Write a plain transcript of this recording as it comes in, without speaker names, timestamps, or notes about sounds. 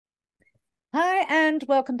Hi, and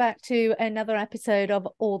welcome back to another episode of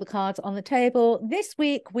All the Cards on the Table. This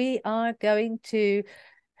week, we are going to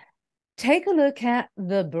take a look at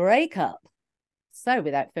the breakup. So,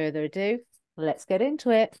 without further ado, let's get into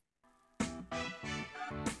it.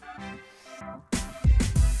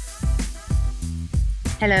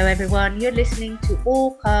 Hello, everyone. You're listening to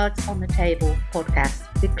All Cards on the Table podcast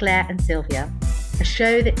with Claire and Sylvia, a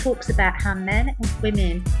show that talks about how men and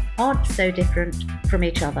women aren't so different from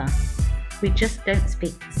each other. We just don't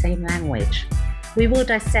speak the same language. We will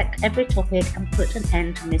dissect every topic and put an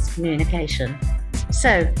end to miscommunication.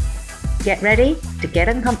 So, get ready to get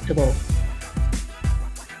uncomfortable.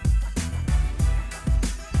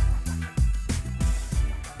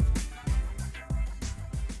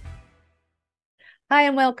 Hi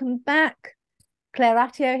and welcome back. Claire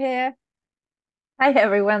Attio here. Hi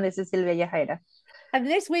everyone, this is Sylvia Yahaira. And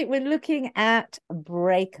this week we're looking at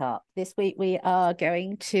breakup. This week we are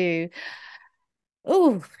going to...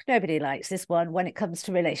 Oh, nobody likes this one when it comes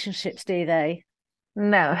to relationships, do they?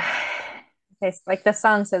 No, it's like the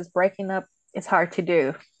song says, breaking up is hard to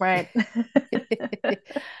do, right? And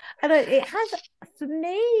it has, for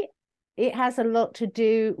me, it has a lot to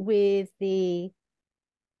do with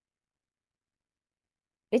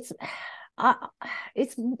it's uh,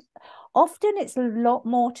 it's often it's a lot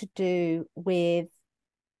more to do with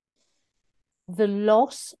the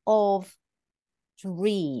loss of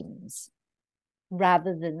dreams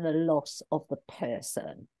rather than the loss of the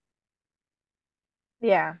person.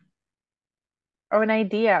 Yeah, or an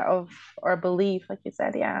idea of or belief, like you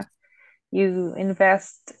said, yeah. You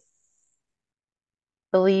invest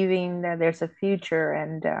believing that there's a future,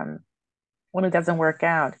 and when it doesn't work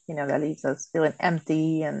out, that leaves us feeling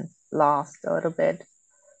empty and lost a little bit.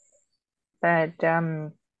 But I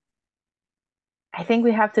think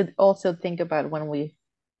we have to also think about when we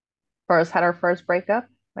first had our first breakup.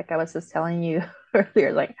 Like I was just telling you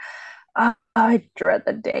earlier, like, oh, I dread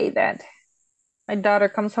the day that my daughter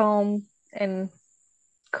comes home and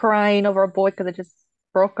crying over a boy because it just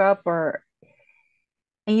broke up, or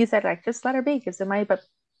and you said like just let her be because it might but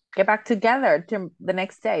get back together to the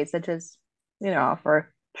next day. So just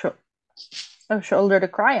for a shoulder to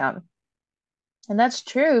cry on. And that's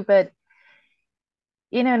true, but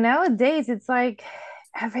nowadays it's like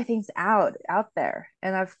everything's out there.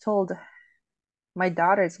 And I've told my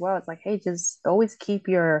daughter as well, it's like, hey, just always keep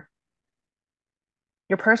your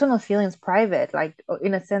personal feelings private, like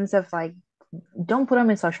in a sense of like don't put them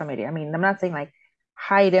in social media. I mean, I'm not saying like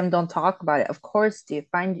hide them, don't talk about it. Of course, do you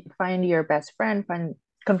find your best friend,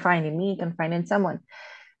 confide in me, confide in someone.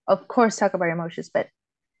 Of course, talk about your emotions, but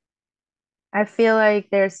I feel like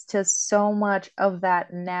there's just so much of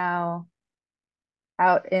that now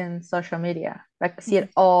out in social media. Like I see it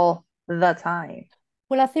all the time.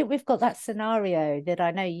 Well, I think we've got that scenario that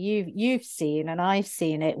I know you've seen and I've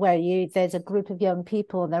seen it, where there's a group of young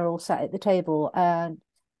people and they're all sat at the table and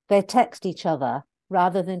they text each other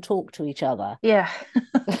rather than talk to each other. Yeah.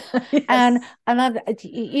 And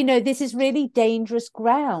Yes. this is really dangerous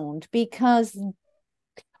ground, because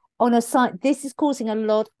on a side, this is causing a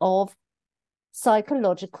lot of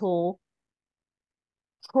psychological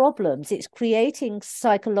problems. It's creating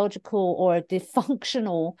psychological or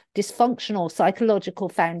dysfunctional psychological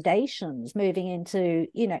foundations moving into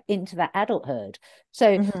that adulthood.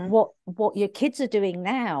 So Mm-hmm. what your kids are doing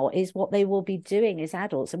now is what they will be doing as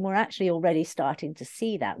adults, and we're actually already starting to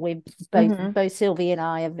see that. We've Mm-hmm. both Sylvie and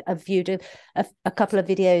I have viewed a couple of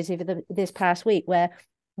videos over this past week where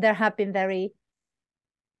there have been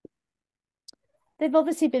they've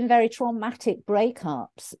obviously been very traumatic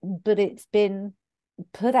breakups, but it's been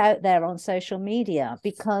put out there on social media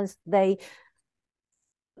because they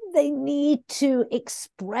need to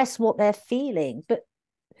express what they're feeling. But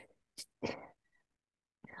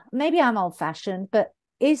maybe I'm old fashioned, but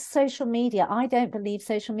is social media, I don't believe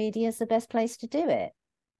social media is the best place to do it.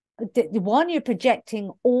 One, you're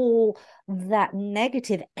projecting all that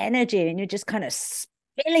negative energy and you're just kind of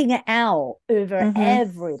spilling it out over Mm-hmm.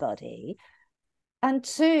 everybody. And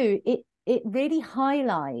two, it really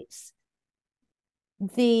highlights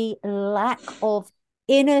the lack of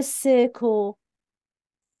inner circle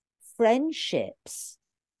friendships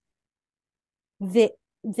that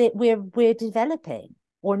we're developing,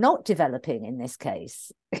 or not developing in this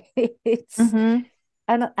case. It's Mm-hmm.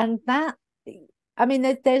 and that, I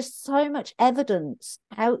mean, there's so much evidence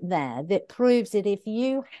out there that proves that if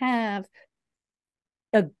you have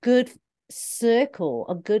a good circle,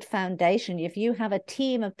 a good foundation, if you have a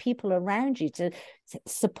team of people around you to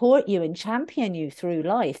support you and champion you through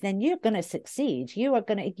life, then you're going to succeed. You are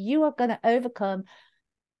going to overcome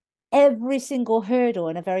every single hurdle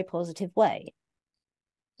in a very positive way.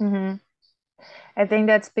 Mm-hmm. I think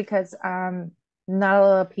that's because not a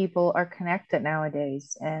lot of people are connected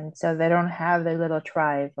nowadays, and so they don't have their little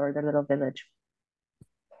tribe or their little village.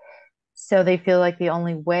 So they feel like the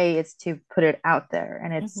only way is to put it out there,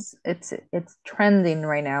 and Mhm. it's trending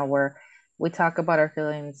right now where we talk about our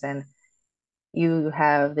feelings, and you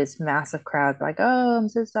have this massive crowd like, "Oh, I'm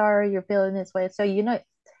so sorry you're feeling this way." So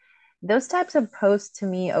those types of posts to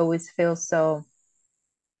me always feel so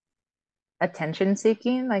attention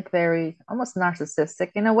seeking, like very almost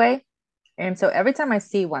narcissistic in a way. And so every time I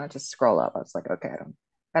see one, I just scroll up. I was like, okay,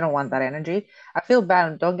 I don't want that energy. I feel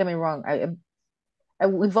bad. Don't get me wrong.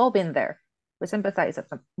 We've all been there. We sympathize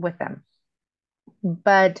with them.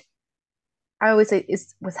 But I always say,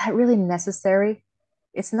 was that really necessary?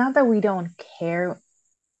 It's not that we don't care.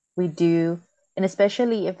 We do. And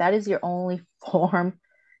especially if that is your only form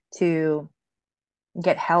to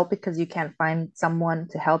get help because you can't find someone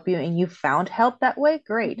to help you and you found help that way,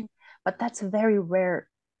 great. Mhm. But that's very rare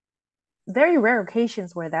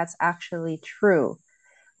occasions where that's actually true.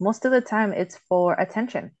 Most of the time, it's for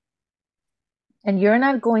attention. And you're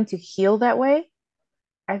not going to heal that way.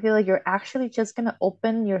 I feel like you're actually just going to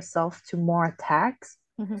open yourself to more attacks.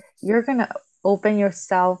 Mhm. You're going to open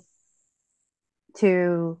yourself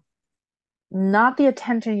to not the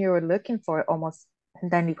attention you were looking for almost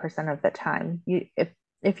 90% of the time.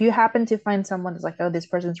 If you happen to find someone that's like, oh, this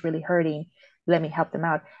person's really hurting, let me help them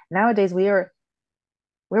out. Nowadays, we're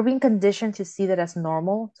being conditioned to see that as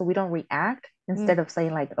normal, so we don't react Mm. instead of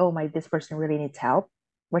saying like, oh my, this person really needs help.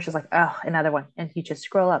 We're just like, oh, another one, and you just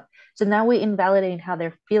scroll up. So now we're invalidating how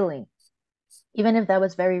they're feeling, even if that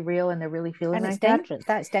was very real and they're really feeling And it's like that. dangerous.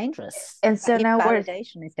 That's dangerous. And That so now we're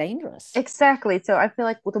invalidation is dangerous. exactly. So I feel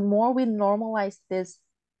like the more we normalize this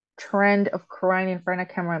trend of crying in front of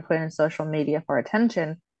camera and putting in social media for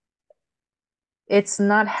attention, it's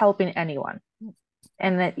not helping anyone,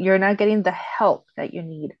 and that you're not getting the help that you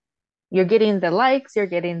need. You're getting the likes, you're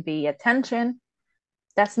getting the attention.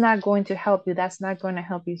 That's not going to help you. That's not going to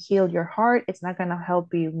help you heal your heart. It's not going to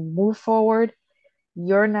help you move forward.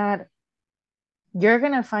 You're not, you're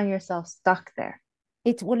going to find yourself stuck there.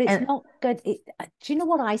 It's And not good. Do you know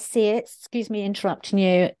what I see it? Excuse me interrupting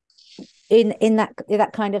you. In that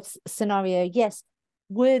kind of scenario, yes.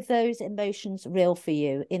 Were those emotions real for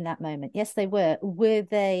you in that moment? Yes, they were. Were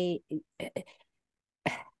they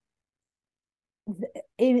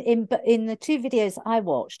in the two videos I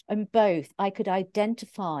watched, and both I could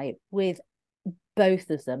identify with both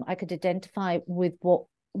of them. I could identify with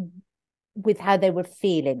how they were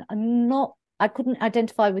feeling. I couldn't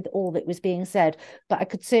identify with all that was being said, but I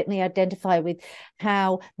could certainly identify with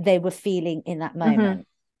how they were feeling in that mhm, moment.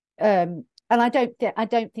 And I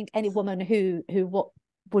don't think any woman who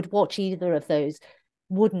would watch either of those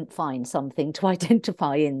wouldn't find something to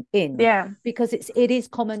identify in yeah, because it is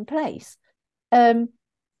commonplace. Um,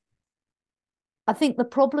 I think the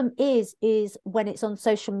problem is when it's on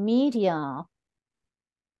social media,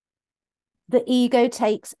 the ego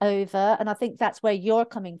takes over. And I think that's where you're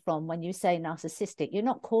coming from when you say narcissistic. You're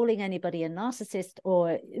not calling anybody a narcissist,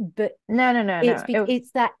 but no, no, no, no.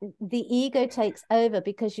 it's that the ego takes over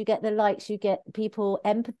because you get the likes, you get people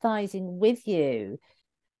empathizing with you,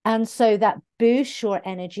 and so that boosts your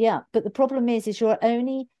energy up. But the problem is your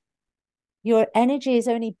energy is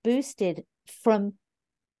only boosted from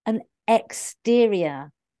an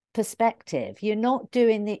exterior perspective. You're not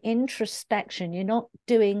doing the introspection, you're not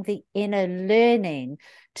doing the inner learning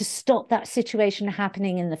to stop that situation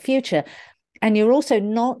happening in the future. And you're also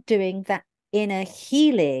not doing that inner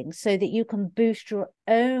healing so that you can boost your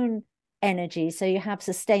own energy so you have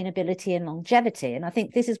sustainability and longevity. And I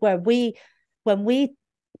think this is where when we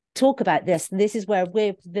talk about this is where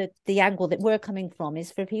we're the angle that we're coming from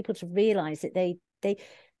is for people to realize that they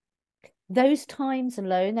those times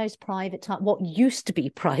alone, those private times, what used to be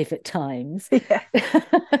private times, Yeah,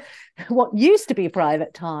 what used to be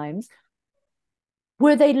private times,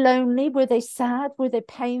 were they lonely? Were they sad? Were they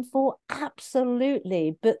painful?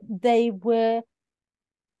 Absolutely. But they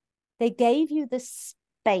gave you the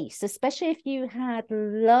space, especially if you had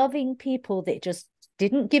loving people that just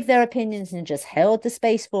didn't give their opinions and just held the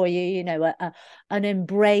space for you, an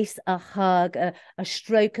embrace, a hug, a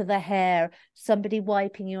stroke of the hair, somebody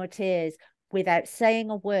wiping your tears without saying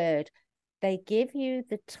a word. They give you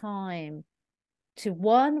the time to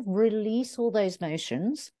one, release all those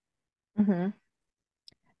emotions. mhm,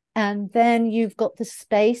 And then you've got the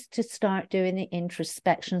space to start doing the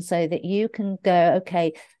introspection so that you can go,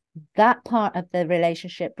 okay, that part of the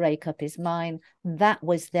relationship breakup is mine. That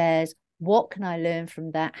was theirs. What can I learn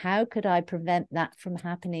from that? How could I prevent that from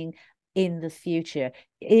happening in the future?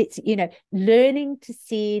 It's, learning to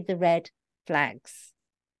see the red flags.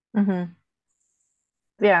 mhm.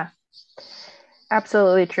 Yeah,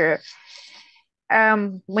 absolutely true.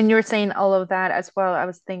 When you were saying all of that as well, I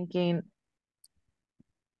was thinking,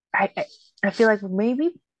 I I feel like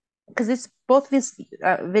maybe because it's both these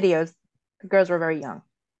videos, the girls were very young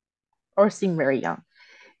or seem very young.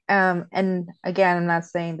 And again, I'm not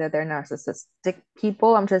saying that they're narcissistic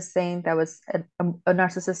people. I'm just saying that was a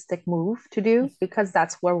narcissistic move to do because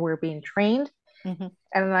that's where we're being trained. Mm-hmm.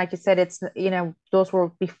 And like you said, it's, those were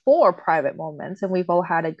before private moments, and we've all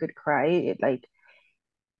had a good cry,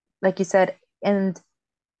 like you said. And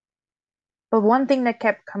but one thing that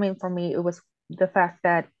kept coming for me, it was the fact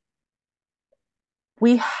that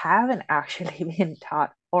we haven't actually been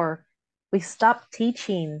taught, or we stopped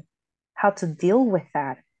teaching how to deal with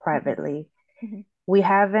that privately. Mm-hmm. We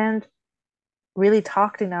haven't really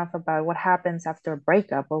talked enough about what happens after a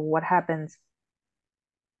breakup, or what happens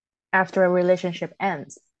after a relationship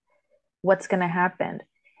ends, what's going to happen.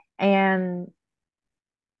 And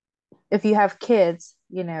if you have kids,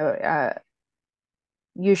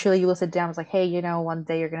 usually you will sit down, it's like, hey, one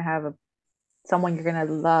day you're going to have someone you're going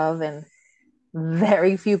to love, and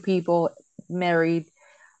very few people married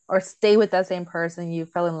or stay with that same person you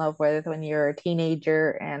fell in love with when you're a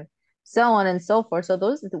teenager, and so on and so forth. So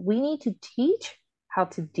those, we need to teach how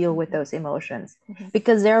to deal with Mm-hmm. those emotions, Mm-hmm.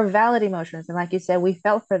 because they're valid emotions. And like you said, we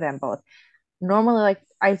felt for them both. Normally, like,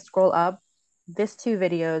 I scroll up these two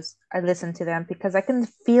videos, I listen to them because I can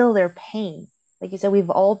feel their pain. Like you said, we've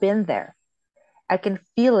all been there. I can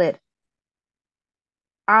feel it.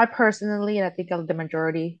 I personally, and I think the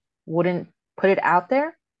majority, wouldn't put it out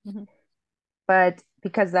there, Mm-hmm. but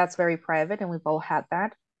because that's very private and we've all had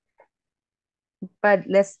that. But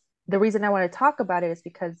the reason I want to talk about it is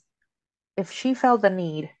because if she felt the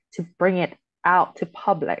need to bring it out to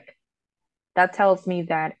public, that tells me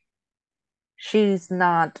that she's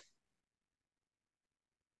not,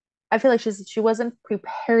 I feel like she wasn't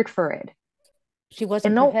prepared for it. She And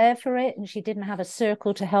wasn't no, prepared for it, and she didn't have a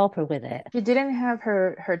circle to help her with it. she didn't have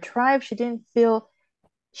her tribe.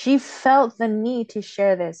 She felt the need to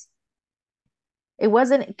share this. It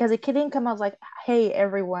wasn't because it didn't come out like, hey,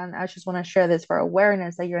 everyone, I just want to share this for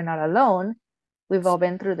awareness that you're not alone. We've all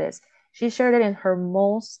been through this. She shared it in her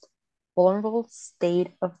most vulnerable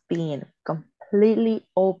state of being, completely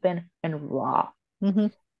open and raw. Mm-hmm.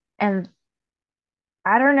 And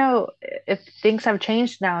I don't know if things have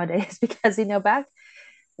changed nowadays because, back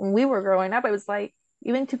when we were growing up, it was like,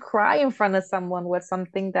 even to cry in front of someone was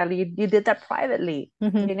something that you did that privately.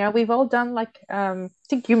 Mm-hmm. We've all done, like, I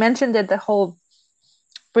think you mentioned it, the whole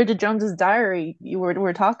Bridget Jones's Diary you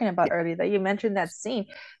were talking about earlier, that you mentioned that scene,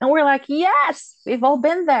 and we're like, yes, we've all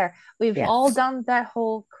been there. We've Yeah. all done that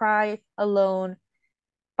whole cry alone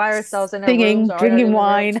by ourselves in our rooms Singing, or in our drinking living room,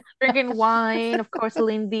 wine. drinking wine. Of course,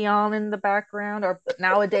 Celine Dion in the background, or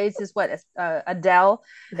nowadays is what, Adele.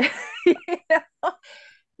 you know?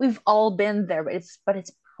 We've all been there, but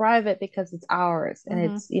it's private because it's ours, and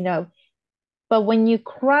Mm-hmm. but when you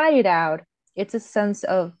cry it out, it's a sense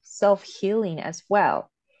of self-healing as well.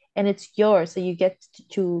 And it's yours. So you get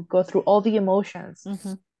to go through all the emotions.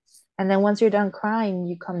 Mm-hmm. And then once you're done crying,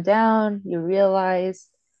 you come down, you realize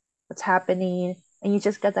what's happening, and you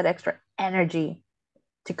just get that extra energy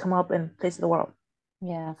to come up and face the world,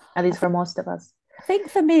 Yeah. at least for most of us. I think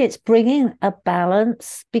for me, it's bringing a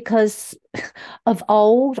balance because of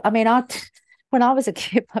old. I mean, when I was a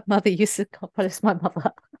kid, my mother used to, God bless my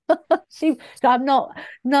mother. she, I'm not,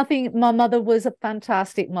 nothing. My mother was a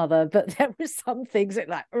fantastic mother, but there were some things that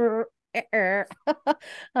like,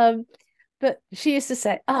 um, but she used to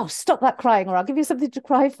say, "Oh, stop that crying, or I'll give you something to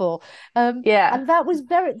cry for." Yeah. And that was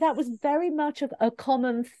very much a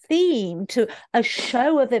common theme to a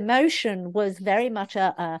show of emotion. Was very much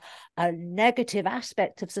a negative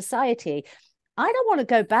aspect of society. I don't want to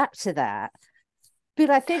go back to that, but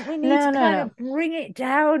I think we need to No, no, kind no. of bring it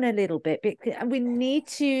down a little bit. And we need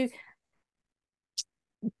to.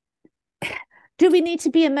 Do we need to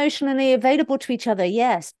be emotionally available to each other?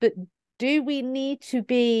 Yes, but do we need to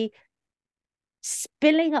be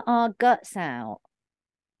spilling our guts out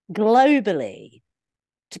globally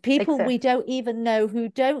to people we Except. don't even know, who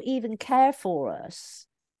don't even care for us?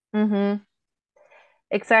 Mm-hmm.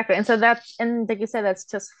 Exactly. And so and like you said, that's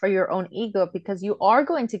just for your own ego, because you are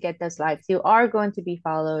going to get those likes. You are going to be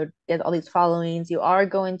followed, get all these followings. You are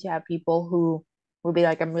going to have people who will be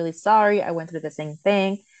like, I'm really sorry, I went through the same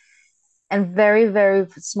thing. And very, very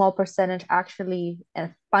small percentage actually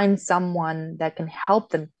find someone that can help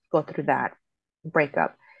them go through that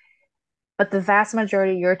breakup. But the vast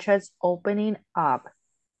majority, you're just opening up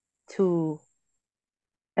to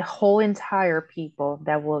a whole entire people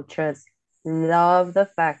that will just love the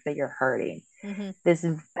fact that you're hurting. Mm-hmm. This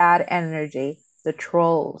bad energy. the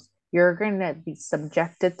trolls. You're going to be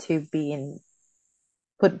subjected to being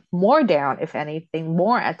put more down, if anything,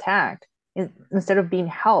 more attacked instead of being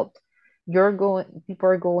helped. People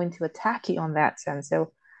are going to attack you on that sense.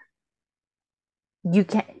 So you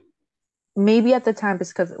can't, maybe at the time,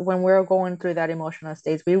 because when we're going through that emotional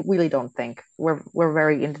stage, we really don't think. We're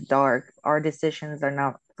very in the dark. Our decisions are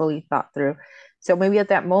not fully thought through. So maybe at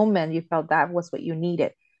that moment you felt that was what you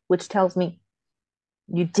needed, which tells me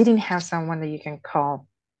you didn't have someone that you can call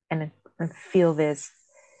and feel this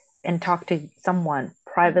and talk to someone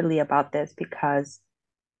privately about this, because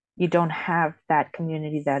you don't have that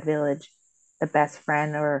community, that village, the best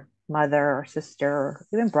friend or mother or sister or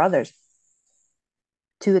even brothers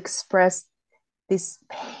to express this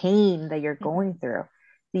pain that you're going through.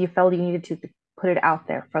 You felt you needed to put it out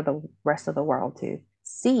there for the rest of the world to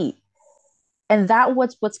see. And that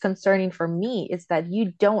what's concerning for me is that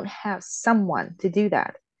you don't have someone to do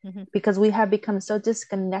that, because we have become so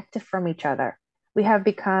disconnected from each other. We have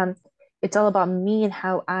become, it's all about me and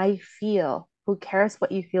how I feel. Who cares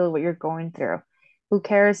what you feel, what you're going through? Who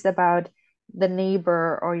cares about the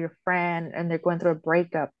neighbor or your friend and they're going through a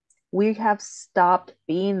breakup? We have stopped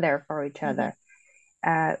being there for each other.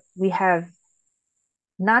 We have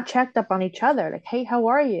not checked up on each other. Like, hey, how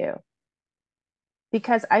are you?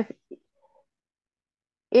 Because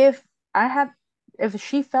if I have, if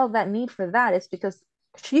she felt that need for that, it's because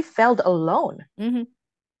she felt alone.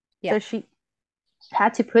 Yeah. So she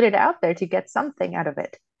had to put it out there to get something out of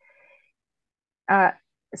it.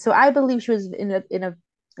 So I believe she was in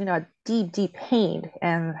a deep pain,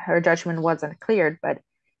 and her judgment wasn't cleared. But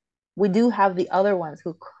we do have the other ones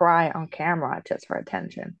who cry on camera just for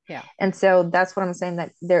attention. Yeah. And so that's what I'm saying,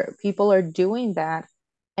 that people are doing that,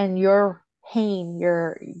 and your pain,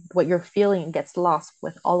 what you're feeling gets lost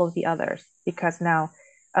with all of the others, because now,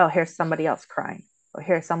 oh, here's somebody else crying, or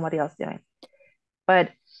here's somebody else doing.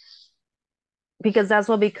 But because that's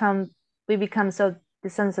what we become so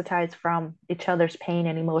desensitized from each other's pain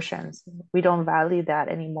and emotions. We don't value that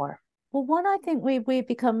anymore. Well, one, I think we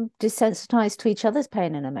become desensitized to each other's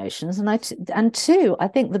pain and emotions, and two, I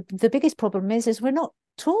think the biggest problem is we're not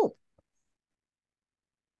taught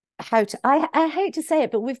how to. I hate to say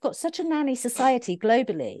it, but we've got such a nanny society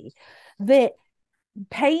globally that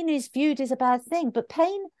pain is viewed as a bad thing. But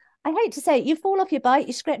pain, I hate to say it, you fall off your bike,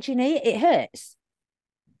 you scratch your knee, it hurts.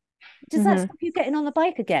 Does that stop you getting on the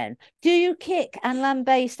bike again? Do you kick and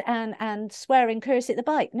lambaste and swear and curse at the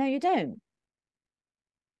bike? No, you don't.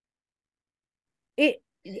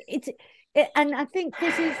 And I think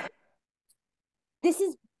this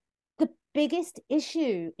is the biggest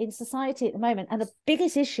issue in society at the moment, and the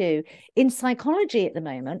biggest issue in psychology at the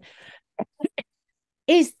moment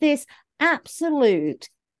is this absolute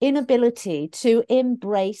inability to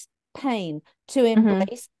embrace pain, to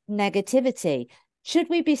embrace negativity. Should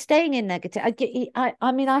we be staying in negative?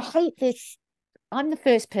 I mean, I hate this. I'm the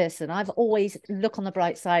first person. I've always look on the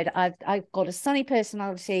bright side. I've got a sunny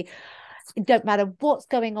personality. It don't matter what's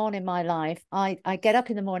going on in my life. I get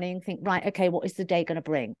up in the morning and think, right, okay, what is the day going to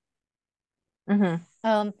bring? And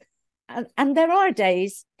there are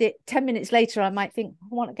days that 10 minutes later I might think, I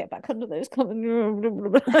want to get back under those covers.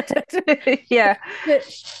 Yeah.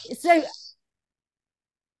 So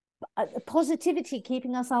positivity,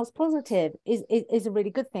 keeping ourselves positive is a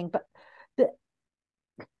really good thing, but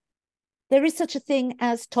there is such a thing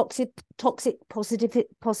as toxic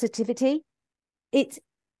positivity.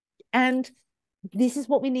 And this is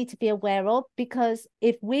what we need to be aware of, because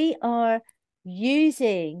if we are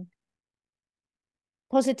using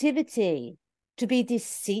positivity to be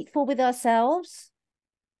deceitful with ourselves,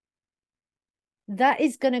 that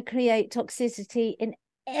is going to create toxicity in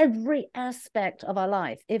every aspect of our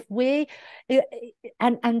life. If we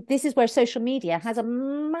and this is where social media has a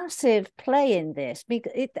massive play in this,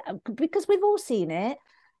 because we've all seen it,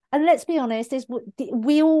 and let's be honest, is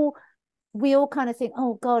we all kind of think,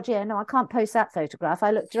 oh God, yeah, no, I can't post that photograph,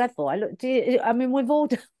 I look dreadful, I mean, we've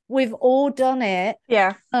all done it.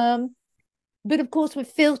 Yeah. But of course,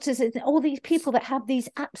 with filters, all these people that have these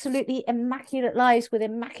absolutely immaculate lives with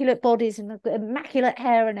immaculate bodies and immaculate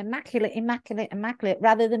hair and immaculate,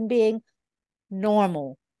 rather than being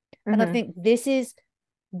normal. And I think this is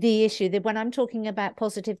the issue, that when I'm talking about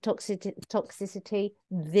positive toxicity,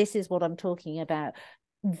 this is what I'm talking about.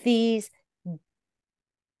 These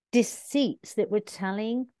deceits that we're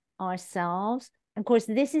telling ourselves. And of course,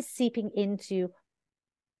 this is seeping into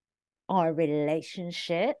our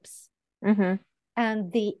relationships.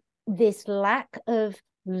 And this lack of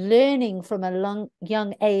learning from a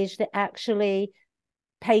young age that actually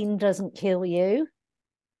pain doesn't kill you.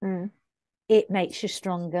 It makes you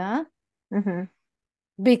stronger.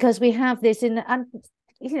 because we have this in, and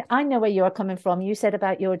I know where you're coming from. You said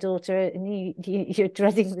about your daughter, and you're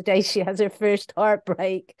dreading the day she has her first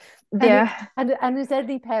heartbreak, and it, Yeah. and as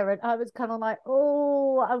any parent, I was kind of like,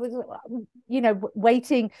 oh, I was,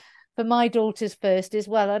 waiting for my daughter's first as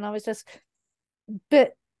well, and I was just,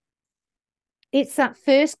 but it's that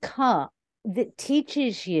first cut that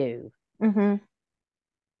teaches you, Mm-hmm.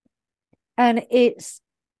 and it's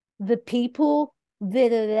the people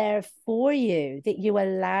that are there for you, that you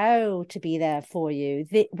allow to be there for you,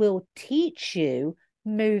 that will teach you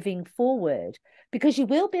moving forward, because you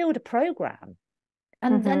will build a program,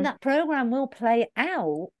 and then Mm-hmm. that program will play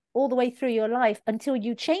out all the way through your life until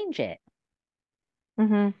you change it.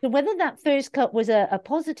 Mm-hmm. So whether that first cut was a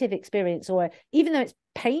positive experience, or even though it's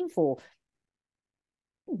painful,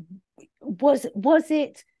 was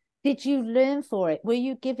it, did you learn for it? Were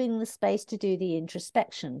you given the space to do the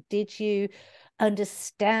introspection? Did you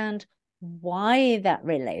understand why that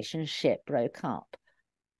relationship broke up?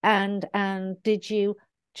 And did you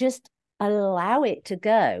just allow it to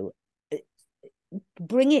go,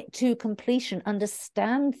 bring it to completion,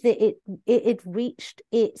 understand that it had reached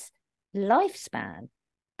its lifespan,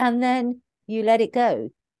 and then you let it go,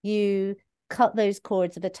 you cut those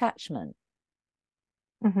cords of attachment,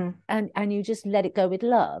 Mm-hmm. and you just let it go with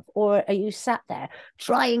love? Or are you sat there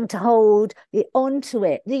trying to hold it onto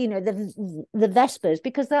it, the vespers?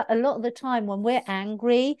 Because that, a lot of the time when we're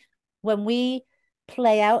angry, when we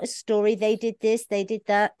play out a story, they did this, they did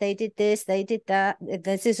that, they did this, they did that,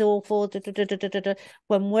 this is awful, da, da, da, da, da, da.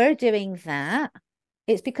 When we're doing that,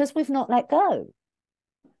 it's because we've not let go.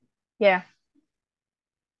 Yeah,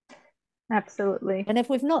 absolutely. And if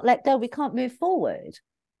we've not let go, we can't move forward.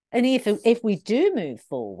 And if we do move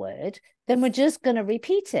forward, then we're just going to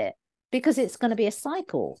repeat it, because it's going to be a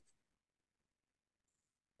cycle.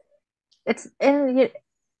 It's and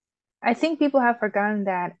I think people have forgotten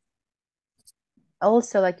that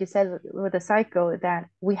also, like you said, with the cycle, that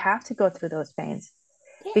we have to go through those pains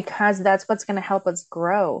Yeah. because that's what's going to help us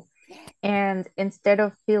grow. And instead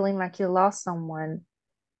of feeling like you lost someone,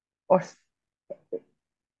 or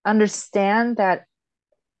understand that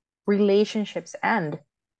relationships end,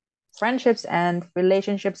 friendships end,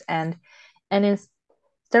 relationships end, and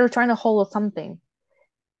instead of trying to hold something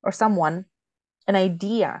or someone, an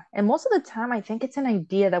idea, and most of the time I think it's an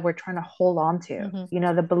idea that we're trying to hold on to,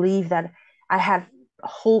 Mm-hmm. the belief that I had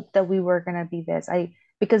hope that we were going to be this,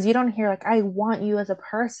 because you don't hear like I want you as a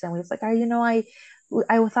person. It's like I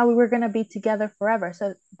thought we were going to be together forever.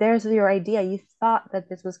 So there's your idea. You thought that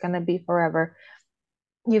this was going to be forever.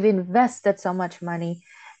 You've invested so much money.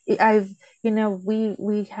 I've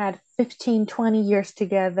we had 15, 20 years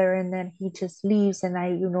together, and then he just leaves, and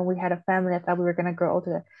we had a family. I thought we were going to grow old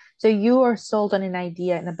together. So you are sold on an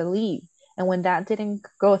idea and a belief, and when that didn't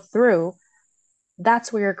go through,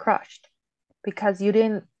 that's where you're crushed, because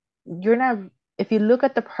you're not, if you look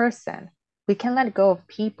at the person, we can let go of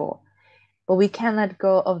people, but we can't let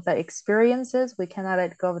go of the experiences. We cannot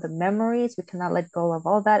let go of the memories. We cannot let go of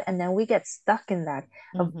all that. And then we get stuck in that,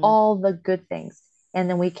 of Mm-hmm. all the good things. And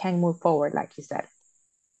then we can move forward, like you said.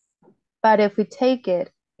 But if we take it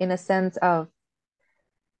in a sense of,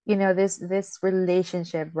 this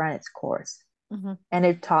relationship ran its course, Mm-hmm. and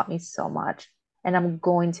it taught me so much. And I'm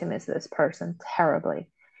going to miss this person terribly.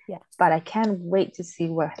 Yeah. But I can't wait to see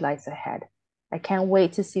what lies ahead. I can't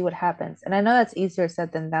wait to see what happens. And I know that's easier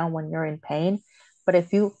said than done when you're in pain. But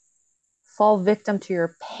if you fall victim to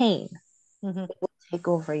your pain, Mm-hmm. it will take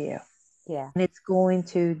over you. Yeah. And it's going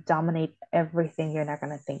to dominate everything. You're not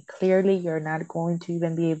going to think clearly. You're not going to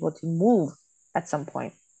even be able to move at some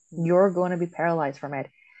point. Mm-hmm. You're going to be paralyzed from it.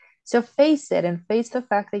 So face it, and face the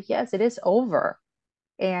fact that yes, it is over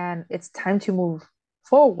and it's time to move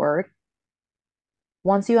forward.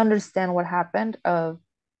 Once you understand what happened, of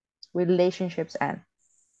relationships end.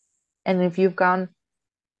 And if you've gone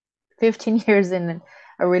 15 years in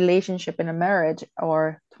a relationship, in a marriage,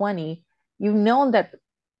 or 20, you've known that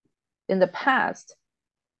in the past,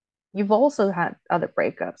 you've also had other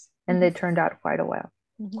breakups and Mm-hmm. they turned out quite a well,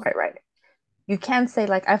 Mm-hmm. quite right. You can't say,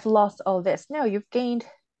 like, I've lost all this. No, you've gained,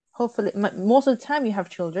 hopefully, most of the time you have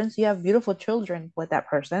children. So you have beautiful children with that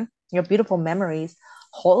person, you have beautiful memories.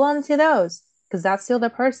 Hold on to those, because that's still the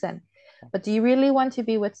person. But do you really want to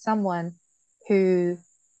be with someone who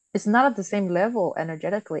is not at the same level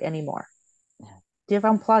energetically anymore? You've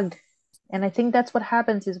unplugged. And I think that's what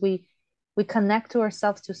happens, is we connect to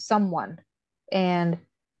ourselves, to someone, and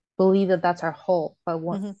believe that that's our whole.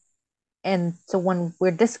 Mm-hmm. And so when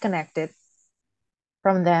we're disconnected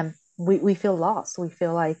from them, we feel lost. We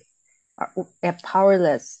feel like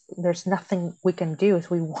powerless. There's nothing we can do. So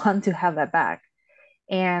we want to have that back,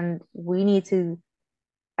 and we need to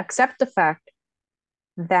accept the fact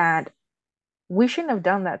that we shouldn't have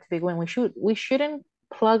done that to begin. We shouldn't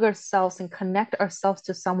plug ourselves and connect ourselves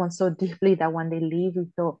to someone so deeply that when they leave we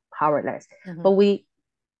feel powerless. Mm-hmm.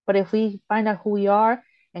 But if we find out who we are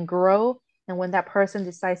and grow, and when that person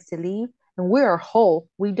decides to leave and we are whole,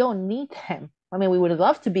 we don't need them. I mean, we would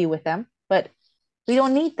love to be with them, but we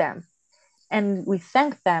don't need them. And we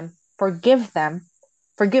thank them, forgive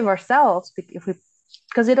ourselves if we,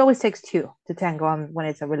 because it always takes two to tango on when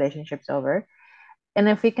it's a relationship's over. And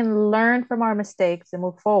if we can learn from our mistakes and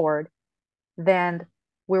move forward, then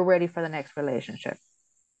we're ready for the next relationship.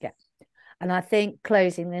 Yeah. And I think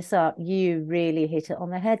closing this up, you really hit it on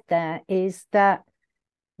the head there, is that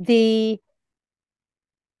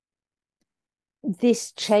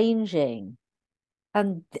this changing,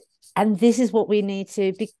 and this is what we need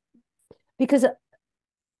to be, because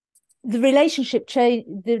the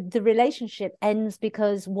the relationship ends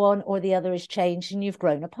because one or the other is changed and you've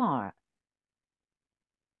grown apart.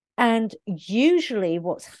 And usually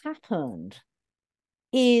what's happened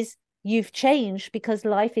is you've changed because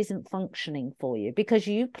life isn't functioning for you, because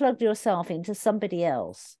you plugged yourself into somebody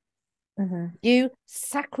else. Mm-hmm. You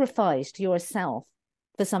sacrificed yourself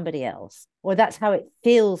for somebody else, or that's how it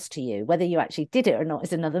feels to you. Whether you actually did it or not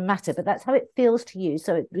is another matter, but that's how it feels to you.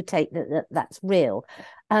 So it would take that's real.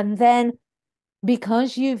 And then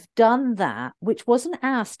because you've done that, which wasn't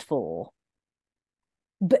asked for,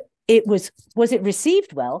 but it was it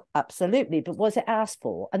received well? Absolutely. But was it asked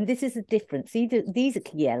for? And this is the difference. These are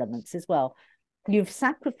key elements as well. You've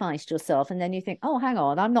sacrificed yourself, and then you think, oh, hang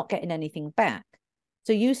on, I'm not getting anything back.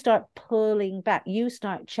 So you start pulling back, you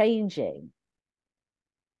start changing.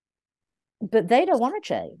 But they don't want to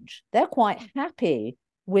change. They're quite happy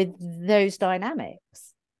with those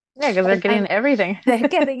dynamics. Yeah, because they're getting everything. They're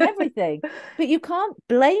getting everything. But you can't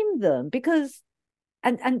blame them, because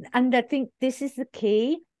and I think this is the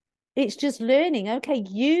key. It's just learning, okay,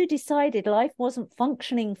 you decided life wasn't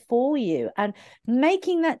functioning for you, and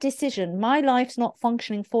making that decision, my life's not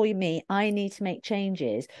functioning for me, I need to make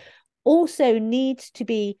changes, also needs to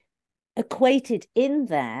be equated in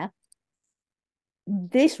there.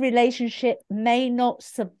 This relationship may not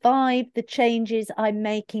survive the changes I'm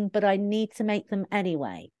making, but I need to make them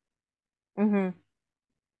anyway. Mm-hmm.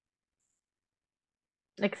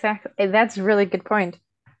 Exactly. That's a really good point.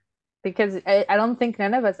 Because I don't think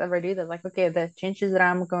none of us ever do that. Like, okay, the changes that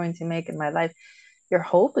I'm going to make in my life, you're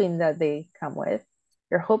hoping that they come with,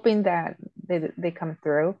 you're hoping that they come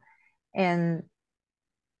through. And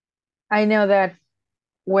I know that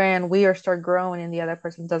when we are start growing and the other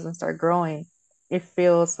person doesn't start growing, it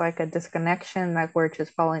feels like a disconnection, like we're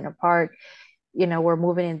just falling apart. We're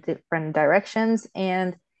moving in different directions,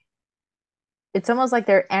 and it's almost like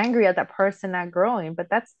they're angry at that person not growing, but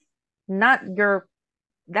that's not your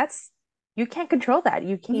that's you can't control that.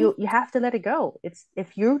 You have to let it go. It's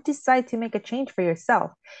if you decide to make a change for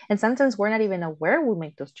yourself, and sometimes we're not even aware we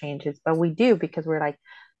make those changes, but we do because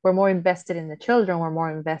we're more invested in the children, we're more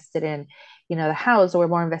invested in the house, we're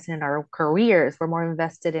more invested in our careers, we're more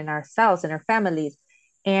invested in ourselves and our families,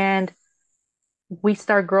 and we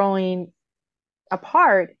start growing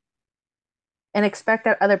apart and expect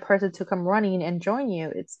that other person to come running and join you.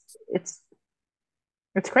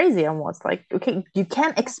 It's crazy, almost like, okay, you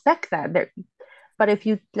can't expect that there. But if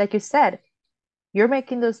you, like you said, you're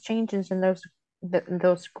making those changes and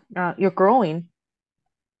those you're growing,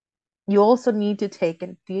 you also need to take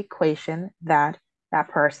into the equation that that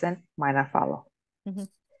person might not follow, Mm-hmm.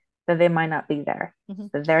 that they might not be there, Mm-hmm.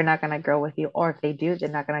 that they're not going to grow with you, or if they do, they're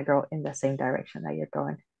not going to grow in the same direction that you're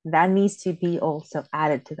going. That needs to be also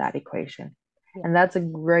added to that equation. Yeah. And that's a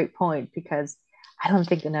great point, because I don't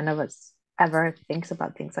think none of us ever thinks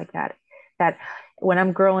about things like that. That when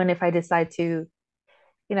I'm growing, if I decide to,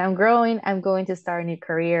 I'm growing, I'm going to start a new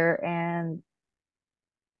career, and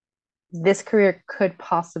this career could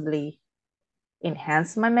possibly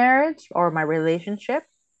enhance my marriage or my relationship,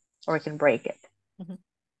 or it can break it. Mm-hmm.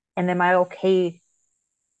 And am I okay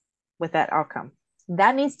with that outcome?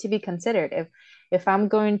 That needs to be considered. If I'm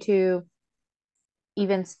going to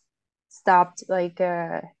even stop, like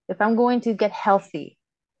if I'm going to get healthy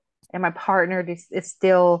and my partner is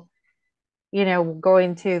still,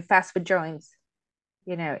 going to fast food joints,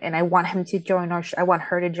 and I want him to join, or I want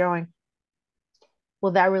her to join,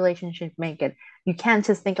 will that relationship make it? You can't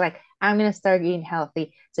just think like, I'm going to start eating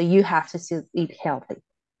healthy, so you have to still eat healthy.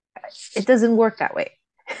 It doesn't work that way.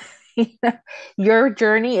 Your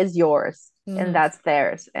journey is yours, and that's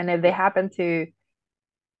theirs. And if they happen to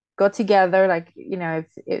go together, like,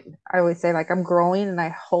 I always say, like, I'm growing and I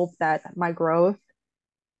hope that my growth,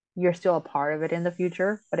 you're still a part of it in the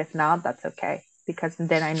future. But if not, that's okay. because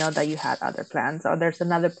then I know that you had other plans or there's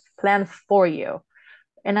another plan for you.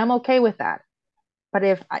 And I'm okay with that. But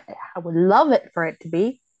if I would love it for it to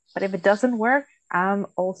be, but if it doesn't work, I'm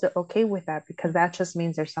also okay with that, because that just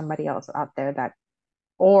means there's somebody else out there that,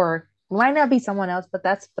 or might not be someone else, but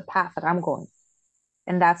that's the path that I'm going.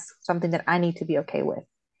 And that's something that I need to be okay with.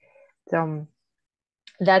 So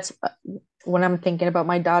that's when I'm thinking about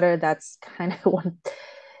my daughter, that's kind of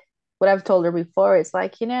what I've told her before. It's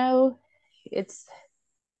like, it's,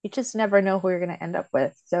 you just never know who you're going to end up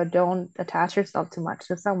with. So don't attach yourself too much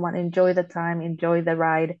to someone. Enjoy the time, enjoy the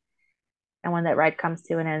ride. And when that ride comes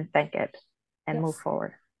to an end, thank it and move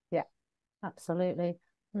forward. Yeah, absolutely.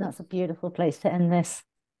 And that's a beautiful place to end this.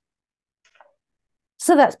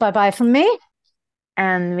 So that's bye-bye from me.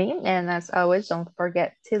 And me. And as always, don't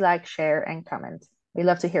forget to like, share, and comment. We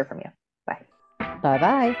love to hear from you. Bye.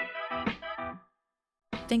 Bye-bye.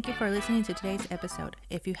 Thank you for listening to today's episode.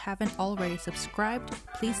 If you haven't already subscribed,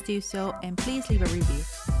 please do so, and please leave a review,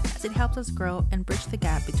 as it helps us grow and bridge the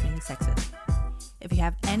gap between the sexes. If you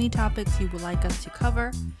have any topics you would like us to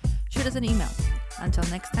cover, shoot us an email. Until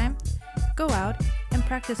next time, go out and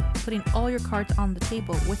practice putting all your cards on the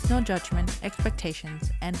table with no judgment,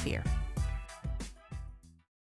 expectations, and fear.